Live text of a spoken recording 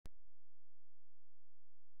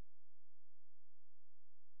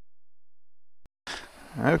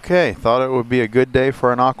Okay, thought it would be a good day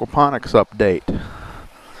for an aquaponics update.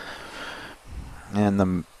 And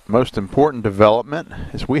the most important development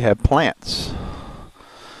is we have plants.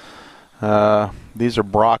 These are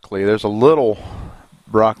broccoli. There's a little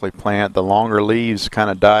broccoli plant. The longer leaves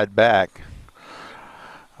kind of died back.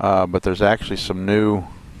 But there's actually some new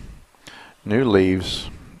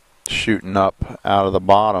leaves shooting up out of the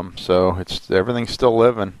bottom. So everything's still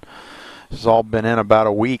living. This has all been in about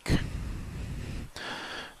a week.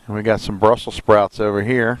 And we got some Brussels sprouts over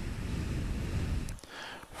here.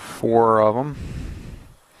 4 of them.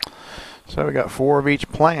 So we got 4 of each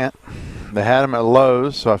plant. They had them at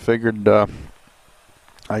Lowe's, so I figured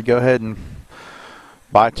I'd go ahead and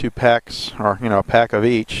buy 2 packs, or a pack of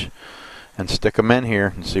each, and stick them in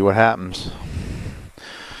here and see what happens.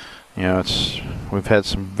 We've had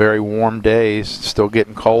some very warm days. It's still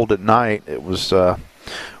getting cold at night. It was we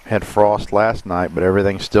had frost last night, but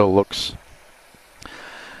everything still looks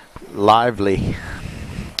lively,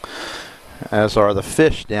 as are the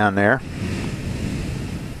fish down there.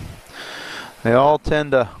 They all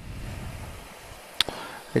tend to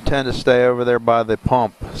stay over there by the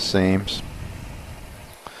pump, it seems.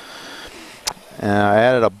 And I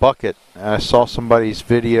added a bucket. I saw somebody's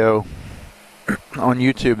video on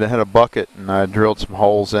YouTube that had a bucket, and I drilled some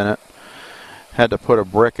holes in it. Had to put a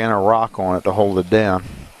brick and a rock on it to hold it down.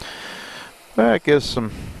 But it gives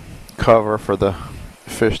some cover for the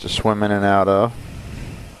fish to swim in and out of.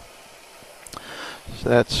 So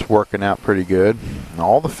that's working out pretty good.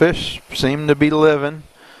 All the fish seem to be living,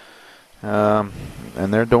 and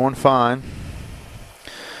they're doing fine.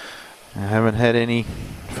 I haven't had any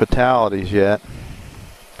fatalities yet.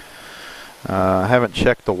 I haven't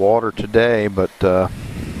checked the water today, but the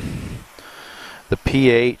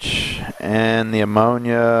pH and the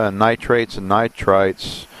ammonia and nitrates and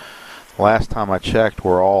nitrites, last time I checked,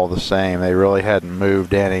 were all the same. They really hadn't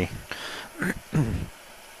moved any.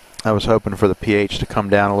 I was hoping for the pH to come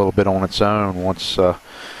down a little bit on its own once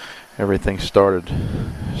everything started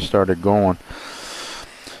going.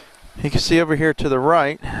 You can see over here to the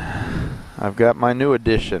right, I've got my new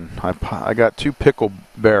addition. I got 2 pickle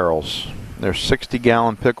barrels. They're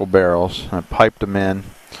 60-gallon pickle barrels. I piped them in.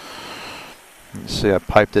 You see, I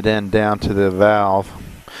piped it in down to the valve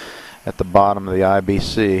at the bottom of the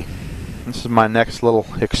IBC. This is my next little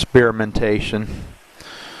experimentation.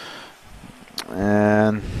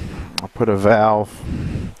 And I'll put a valve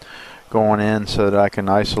going in so that I can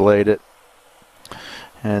isolate it.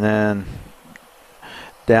 And then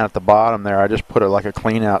down at the bottom there, I just put it like a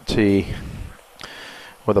clean out tee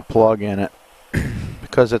with a plug in it,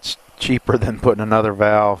 because it's cheaper than putting another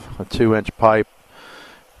valve, a 2-inch pipe.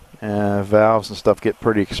 Valves and stuff get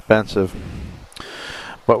pretty expensive.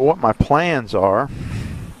 But what my plans are,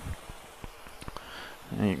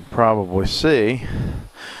 you can probably see,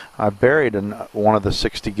 I buried one of the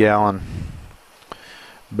 60-gallon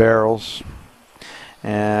barrels,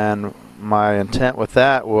 and my intent with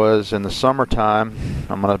that was, in the summertime,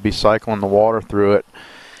 I'm going to be cycling the water through it,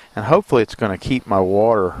 and hopefully it's going to keep my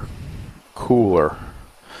water cooler.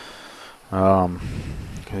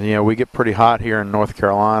 We get pretty hot here in North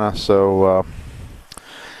Carolina, so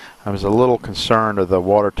I was a little concerned of the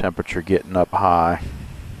water temperature getting up high.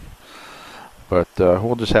 But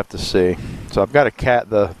we'll just have to see. So I've got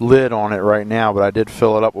the lid on it right now, but I did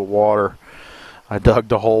fill it up with water. I dug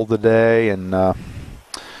the hole today and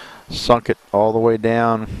sunk it all the way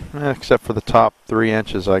down, except for the top 3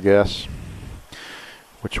 inches, I guess,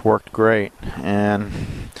 which worked great. And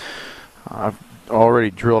I've already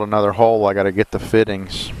drilled another hole. I got to get the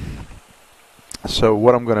fittings. So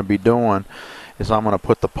what I'm going to be doing is I'm going to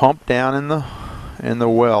put the pump down in the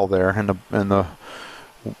well there, in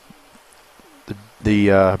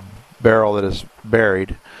the barrel that is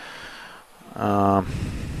buried.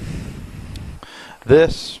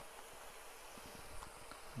 This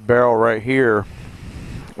barrel right here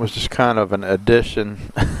was just kind of an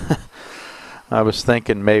addition. I was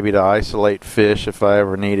thinking maybe to isolate fish if I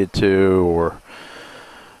ever needed to, or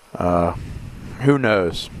who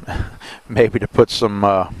knows, maybe to put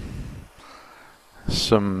some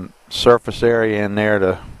surface area in there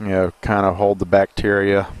to kind of hold the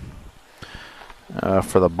bacteria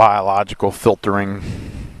for the biological filtering.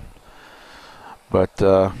 But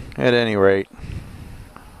at any rate,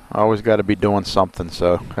 I always got to be doing something,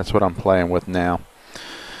 so that's what I'm playing with now.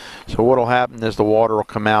 So what will happen is the water will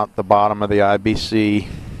come out the bottom of the IBC,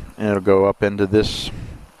 and it'll go up into this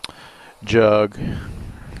jug.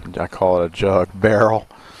 I call it a jug, barrel.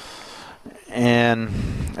 And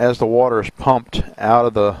as the water is pumped out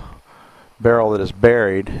of the barrel that is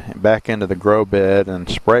buried back into the grow bed and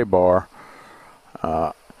spray bar,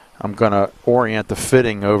 I'm going to orient the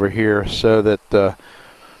fitting over here so that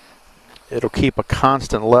it'll keep a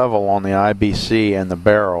constant level on the IBC and the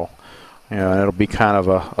barrel. You know, and it'll be kind of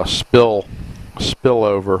a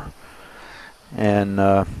spillover, and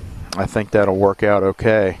I think that'll work out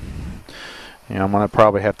okay. You know, I'm going to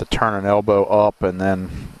probably have to turn an elbow up and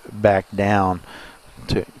then back down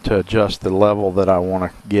to adjust the level that I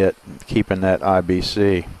want to get, keeping that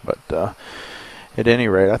IBC. But at any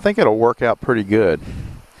rate, I think it'll work out pretty good.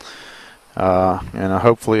 And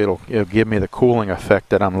hopefully it'll give me the cooling effect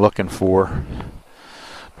that I'm looking for,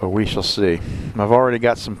 but we shall see. I've already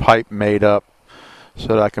got some pipe made up so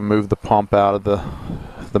that I can move the pump out of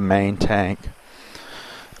the main tank,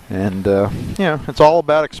 and you know, it's all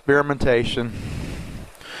about experimentation.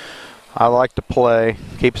 I like to play,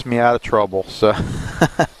 keeps me out of trouble, so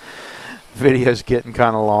video's getting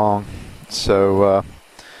kind of long, so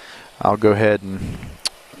I'll go ahead and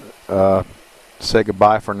say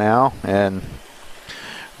goodbye for now, and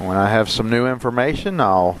when I have some new information,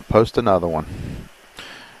 I'll post another one.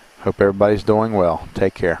 Hope everybody's doing well.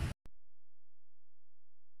 Take care.